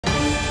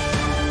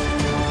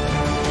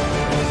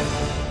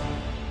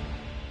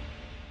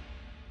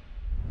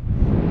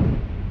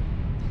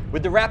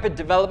With the rapid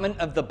development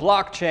of the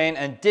blockchain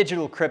and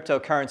digital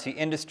cryptocurrency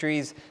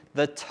industries,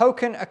 the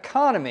token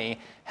economy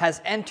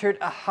has entered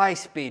a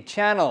high-speed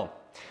channel.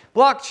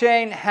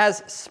 Blockchain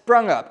has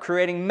sprung up,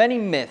 creating many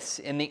myths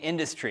in the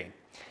industry.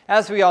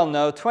 As we all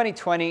know,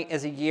 2020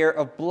 is a year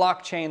of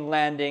blockchain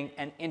landing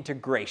and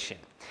integration.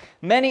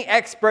 Many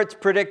experts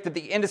predict that the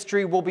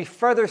industry will be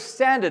further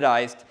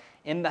standardized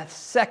in the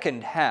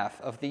second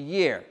half of the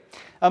year.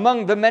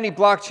 Among the many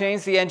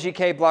blockchains, the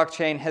NGK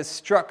blockchain has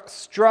struck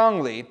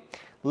strongly,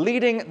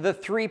 leading the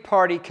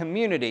three-party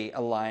community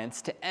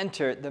alliance to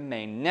enter the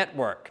main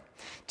network.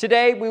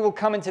 Today, we will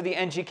come into the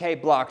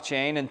NGK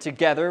blockchain, and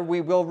together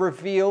we will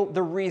reveal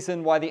the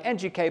reason why the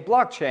NGK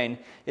blockchain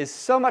is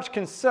so much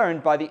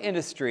concerned by the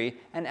industry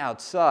and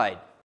outside.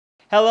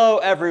 Hello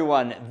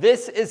everyone,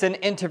 this is an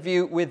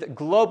interview with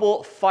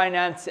global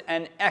finance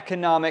and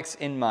economics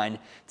in mind.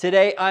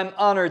 Today I'm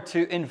honored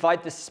to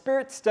invite the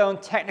Spirit Stone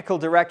technical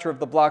director of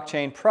the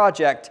blockchain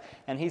project,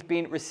 and he's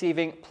been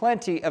receiving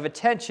plenty of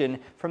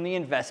attention from the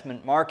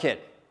investment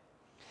market.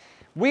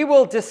 We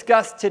will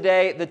discuss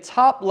today the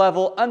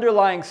top-level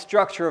underlying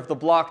structure of the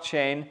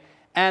blockchain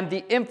and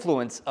the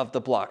influence of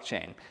the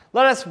blockchain.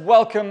 Let us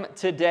welcome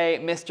today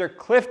Mr.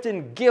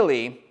 Clifton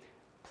Gilley.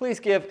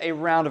 Please give a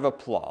round of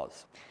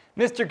applause.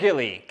 Mr.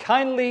 Gilley,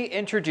 kindly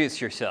introduce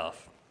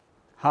yourself.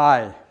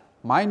 Hi,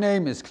 my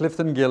name is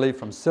Clifton Gilley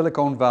from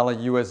Silicon Valley,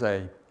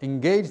 USA,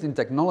 engaged in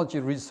technology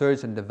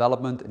research and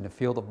development in the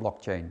field of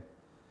blockchain.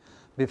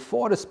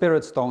 Before the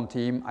Spirit Stone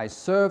team, I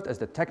served as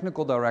the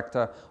technical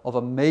director of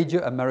a major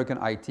American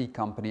IT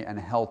company and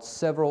held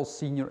several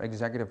senior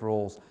executive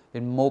roles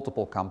in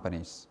multiple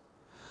companies.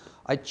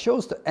 I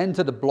chose to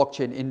enter the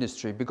blockchain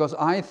industry because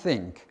I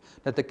think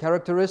that the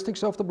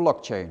characteristics of the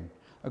blockchain,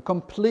 a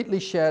completely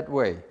shared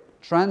way,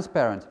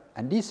 transparent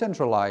and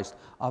decentralized,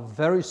 are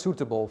very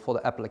suitable for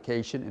the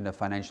application in the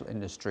financial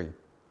industry.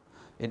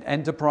 In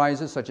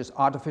enterprises such as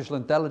artificial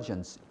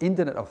intelligence,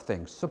 Internet of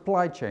Things,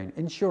 supply chain,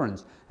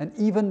 insurance, and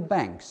even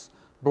banks,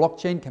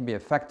 blockchain can be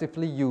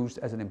effectively used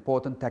as an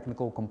important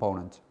technical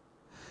component.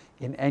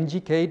 In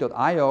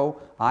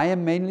NGK.io, I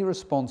am mainly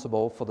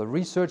responsible for the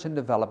research and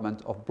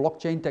development of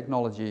blockchain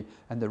technology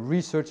and the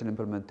research and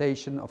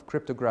implementation of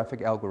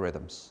cryptographic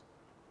algorithms.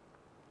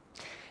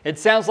 It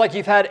sounds like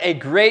you've had a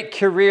great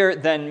career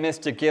then,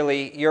 Mr.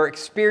 Gilley. Your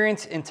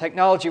experience in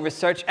technology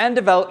research and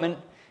development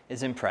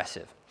is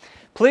impressive.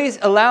 Please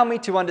allow me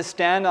to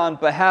understand on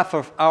behalf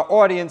of our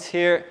audience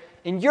here,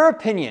 in your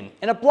opinion,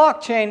 in a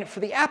blockchain for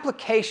the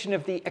application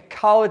of the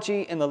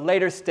ecology in the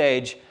later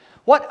stage,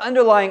 what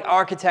underlying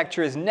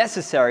architecture is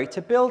necessary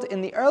to build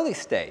in the early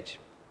stage?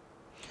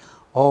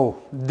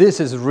 Oh, this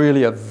is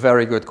really a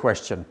very good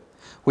question.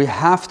 We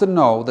have to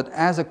know that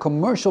as a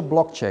commercial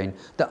blockchain,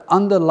 the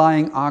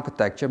underlying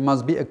architecture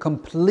must be a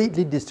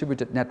completely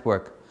distributed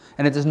network,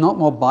 and it is not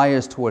more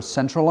biased towards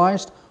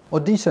centralized or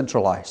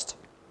decentralized.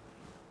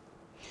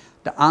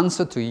 The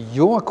answer to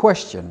your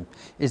question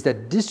is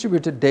that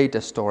distributed data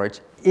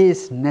storage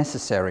is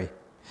necessary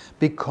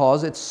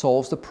because it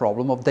solves the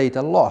problem of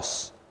data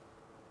loss.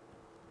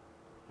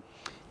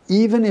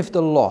 Even if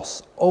the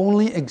loss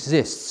only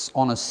exists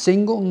on a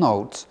single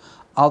node,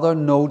 other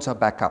nodes are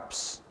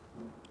backups.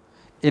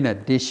 In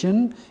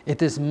addition,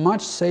 it is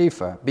much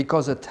safer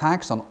because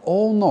attacks on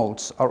all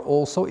nodes are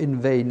also in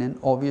vain and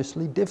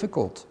obviously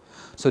difficult.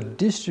 So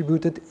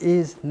distributed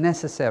is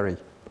necessary.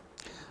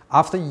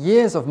 After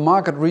years of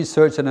market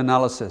research and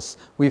analysis,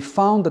 we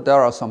found that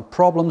there are some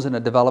problems in the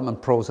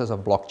development process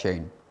of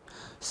blockchain.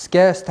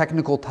 Scarce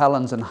technical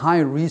talents and high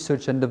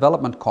research and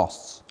development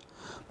costs.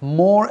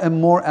 More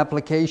and more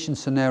application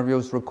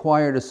scenarios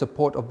require the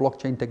support of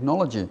blockchain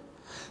technology.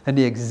 And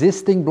the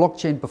existing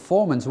blockchain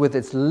performance with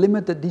its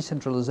limited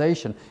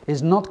decentralization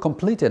is not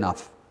complete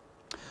enough.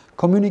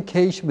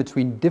 Communication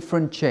between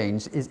different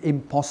chains is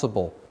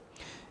impossible.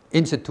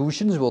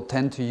 Institutions will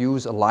tend to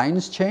use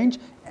alliance chains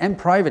and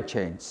private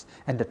chains,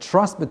 and the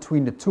trust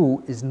between the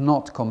two is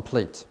not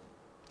complete.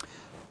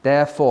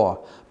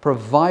 Therefore,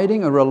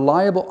 providing a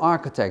reliable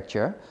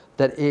architecture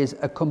that is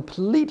a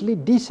completely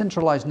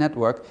decentralized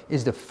network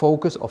is the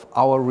focus of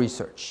our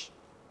research.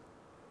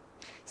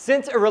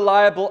 Since a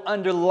reliable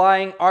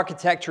underlying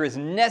architecture is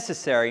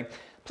necessary,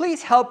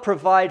 please help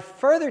provide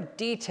further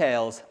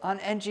details on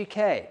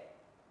NGK.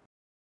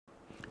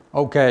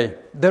 Okay,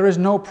 there is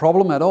no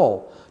problem at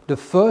all. The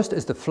first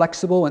is the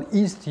flexible and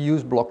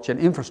easy-to-use blockchain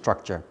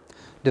infrastructure.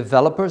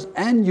 Developers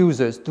and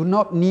users do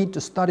not need to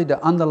study the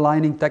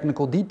underlying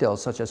technical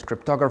details such as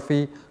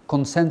cryptography,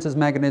 consensus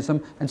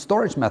mechanism, and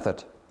storage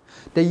method.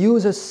 They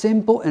use a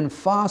simple and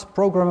fast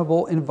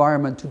programmable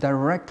environment to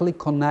directly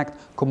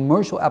connect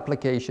commercial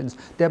applications,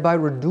 thereby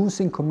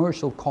reducing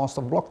commercial cost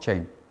of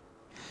blockchain.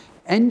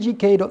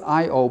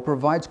 NGK.io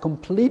provides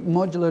complete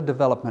modular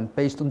development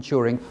based on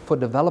Turing for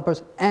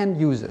developers and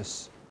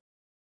users.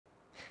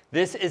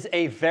 This is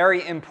a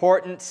very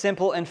important,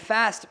 simple, and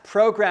fast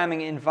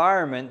programming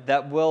environment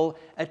that will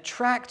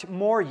attract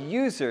more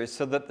users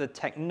so that the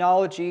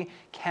technology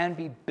can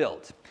be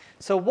built.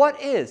 So what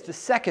is the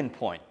second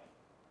point?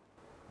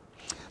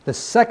 The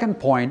second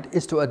point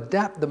is to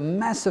adapt the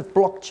massive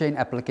blockchain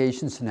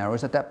application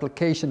scenarios at the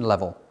application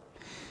level.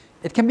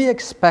 It can be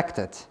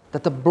expected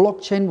that the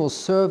blockchain will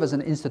serve as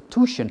an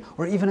institution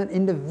or even an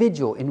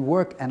individual in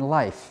work and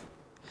life.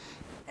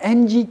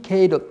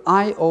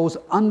 NGK.io's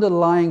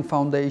underlying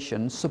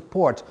foundation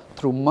support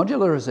through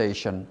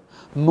modularization,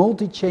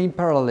 multi-chain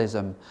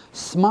parallelism,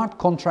 smart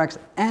contracts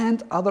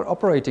and other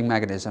operating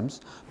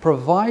mechanisms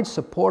provide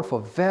support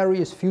for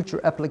various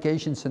future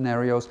application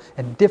scenarios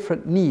and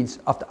different needs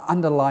of the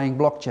underlying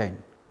blockchain.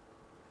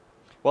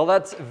 Well,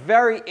 that's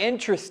very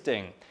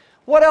interesting.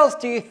 What else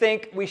do you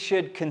think we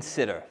should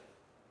consider?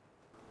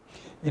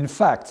 In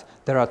fact,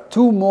 there are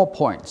two more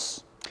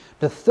points.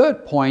 The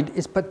third point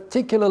is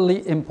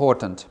particularly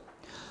important.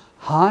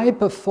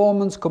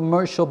 High-performance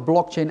commercial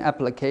blockchain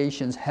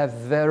applications have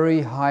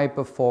very high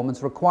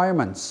performance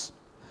requirements.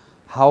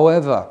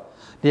 However,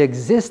 the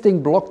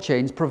existing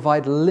blockchains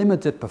provide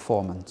limited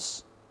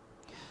performance.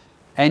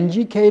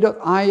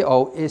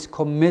 NGK.io is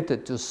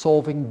committed to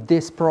solving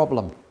this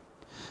problem.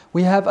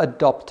 We have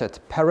adopted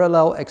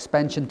parallel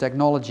expansion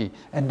technology,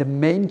 and the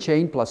main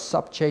chain plus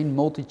subchain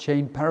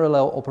multi-chain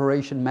parallel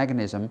operation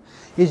mechanism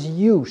is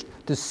used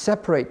to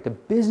separate the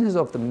business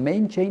of the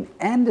main chain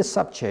and the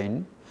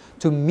subchain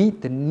to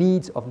meet the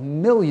needs of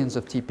millions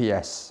of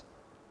TPS.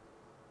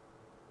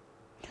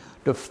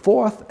 The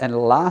fourth and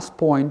last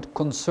point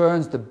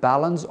concerns the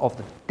balance of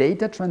the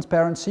data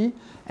transparency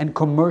and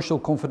commercial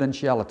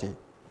confidentiality.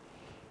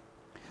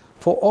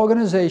 For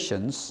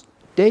organizations,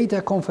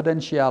 data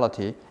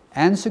confidentiality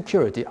and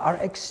security are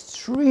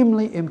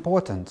extremely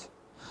important,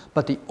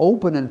 but the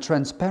open and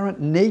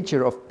transparent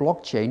nature of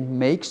blockchain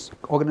makes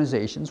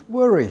organizations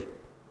worry.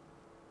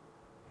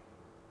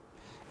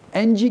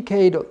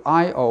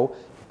 NGK.io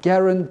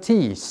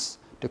guarantees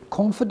the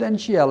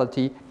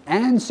confidentiality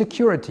and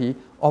security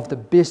of the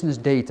business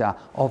data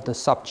of the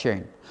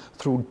subchain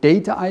through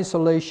data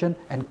isolation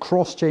and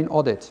cross-chain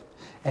audit,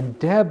 and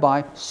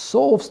thereby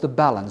solves the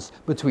balance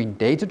between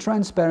data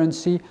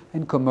transparency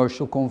and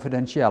commercial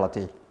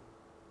confidentiality.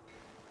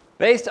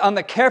 Based on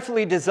the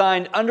carefully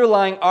designed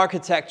underlying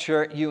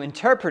architecture you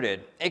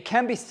interpreted, it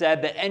can be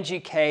said that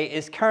NGK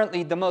is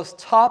currently the most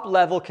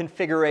top-level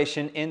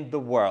configuration in the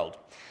world.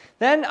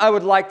 Then I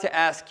would like to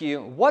ask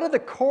you, what are the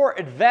core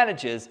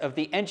advantages of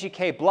the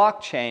NGK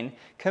blockchain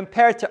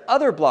compared to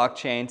other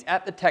blockchains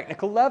at the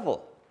technical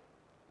level?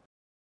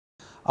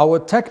 Our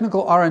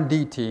technical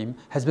R&D team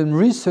has been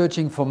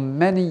researching for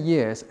many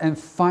years and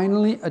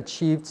finally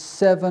achieved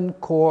 7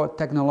 core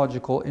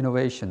technological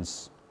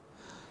innovations.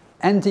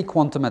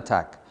 Anti-quantum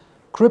attack,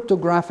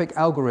 cryptographic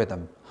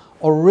algorithm,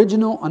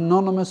 original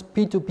anonymous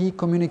P2P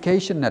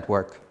communication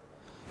network,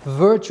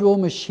 virtual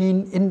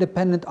machine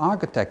independent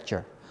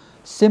architecture,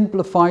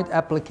 simplified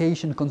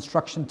application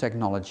construction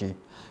technology,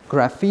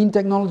 graphene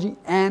technology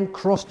and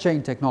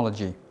cross-chain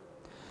technology.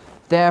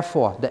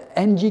 Therefore, the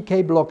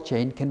NGK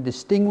blockchain can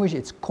distinguish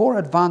its core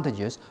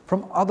advantages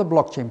from other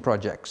blockchain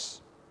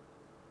projects.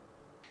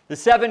 The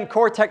 7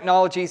 core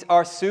technologies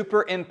are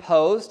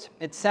superimposed.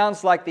 It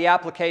sounds like the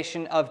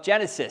application of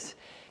Genesis.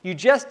 You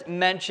just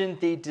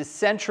mentioned the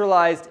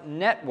decentralized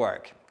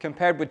network.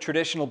 Compared with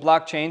traditional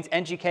blockchains,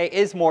 NGK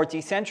is more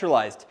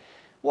decentralized.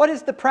 What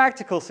is the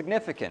practical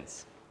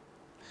significance?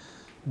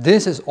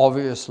 This is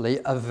obviously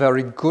a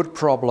very good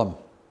problem.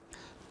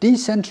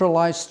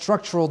 Decentralized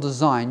structural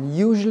design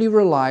usually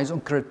relies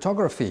on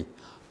cryptography,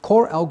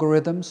 core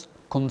algorithms,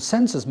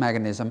 consensus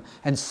mechanism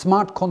and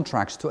smart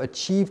contracts to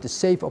achieve the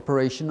safe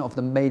operation of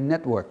the main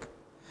network.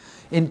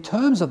 In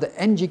terms of the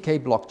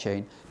NGK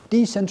blockchain,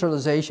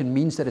 decentralization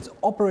means that its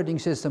operating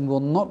system will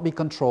not be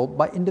controlled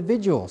by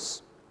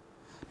individuals.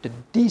 The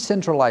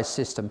decentralized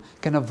system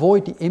can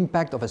avoid the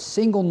impact of a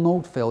single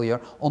node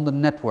failure on the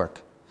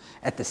network.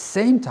 At the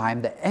same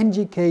time, the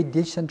NGK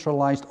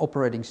decentralized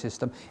operating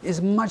system is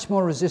much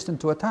more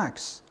resistant to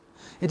attacks.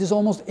 It is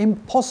almost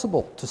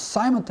impossible to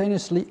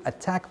simultaneously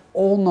attack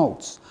all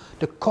nodes.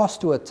 The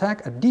cost to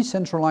attack a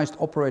decentralized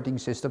operating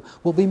system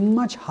will be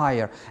much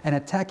higher, and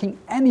attacking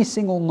any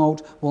single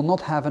node will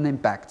not have an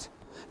impact,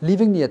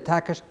 leaving the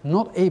attackers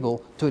not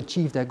able to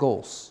achieve their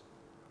goals.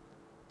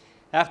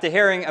 After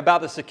hearing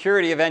about the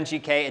security of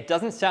NGK, it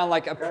doesn't sound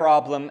like a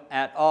problem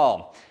at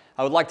all.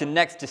 I would like to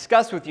next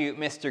discuss with you,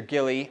 Mr.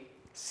 Gilley.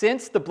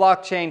 Since the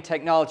blockchain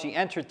technology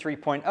entered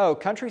 3.0,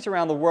 countries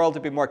around the world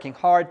have been working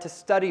hard to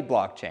study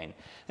blockchain,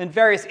 and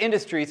various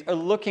industries are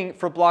looking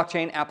for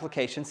blockchain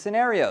application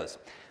scenarios.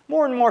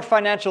 More and more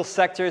financial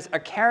sectors are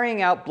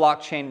carrying out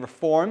blockchain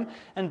reform,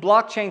 and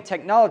blockchain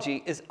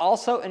technology is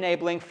also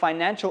enabling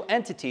financial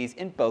entities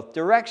in both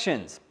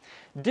directions.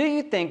 Do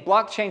you think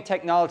blockchain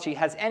technology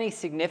has any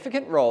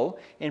significant role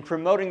in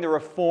promoting the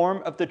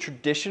reform of the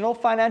traditional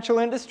financial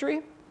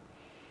industry?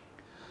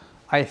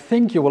 I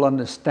think you will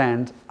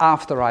understand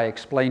after I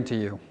explain to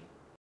you.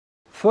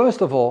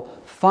 First of all,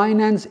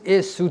 finance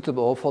is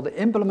suitable for the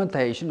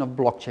implementation of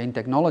blockchain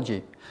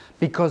technology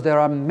because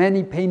there are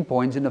many pain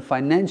points in the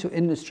financial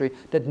industry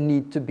that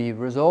need to be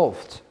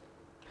resolved,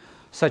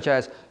 such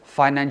as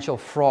financial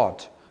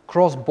fraud,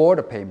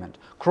 cross-border payment,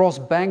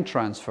 cross-bank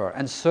transfer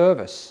and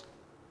service.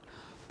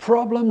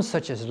 Problems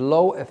such as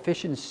low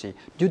efficiency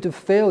due to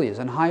failures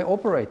and high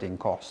operating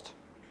cost.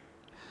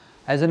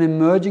 As an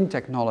emerging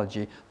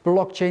technology,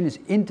 blockchain is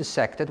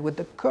intersected with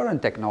the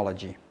current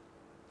technology.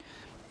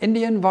 In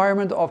the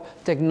environment of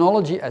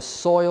technology as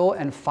soil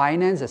and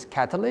finance as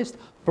catalyst,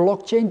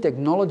 blockchain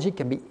technology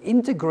can be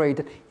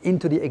integrated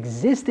into the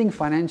existing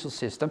financial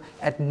system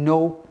at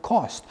no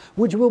cost,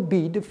 which will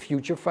be the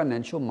future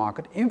financial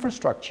market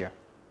infrastructure.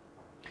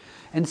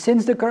 And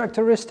since the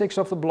characteristics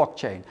of the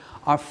blockchain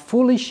are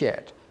fully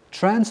shared,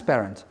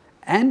 transparent,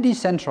 and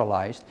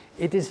decentralized,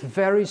 it is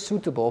very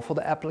suitable for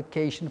the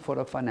application for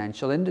the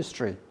financial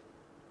industry.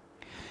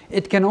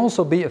 It can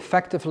also be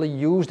effectively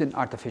used in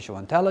artificial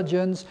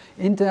intelligence,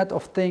 Internet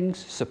of Things,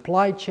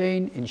 supply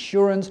chain,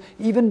 insurance,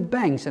 even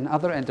banks and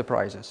other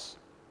enterprises.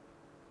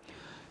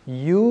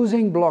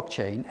 Using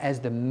blockchain as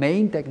the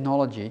main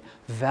technology,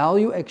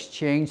 value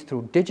exchange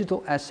through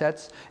digital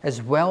assets,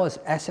 as well as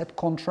asset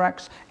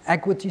contracts,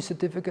 equity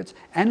certificates,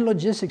 and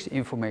logistics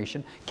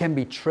information can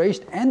be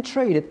traced and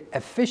traded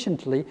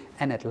efficiently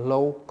and at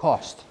low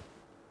cost.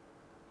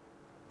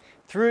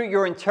 Through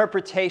your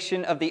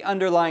interpretation of the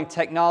underlying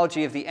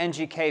technology of the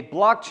NGK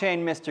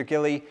blockchain, Mr.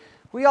 Gilley,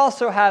 we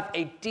also have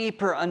a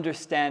deeper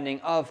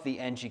understanding of the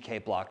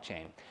NGK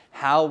blockchain.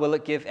 How will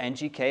it give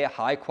NGK a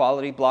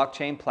high-quality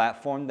blockchain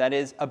platform that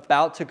is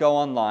about to go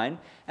online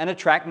and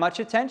attract much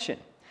attention?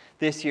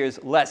 This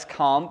year's less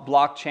calm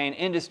blockchain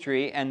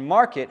industry and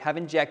market have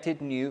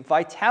injected new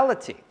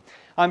vitality.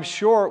 I'm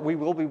sure we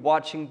will be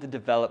watching the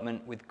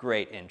development with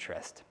great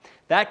interest.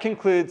 That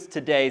concludes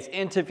today's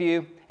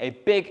interview. A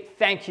big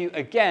thank you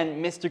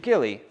again, Mr.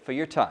 Gilley, for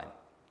your time.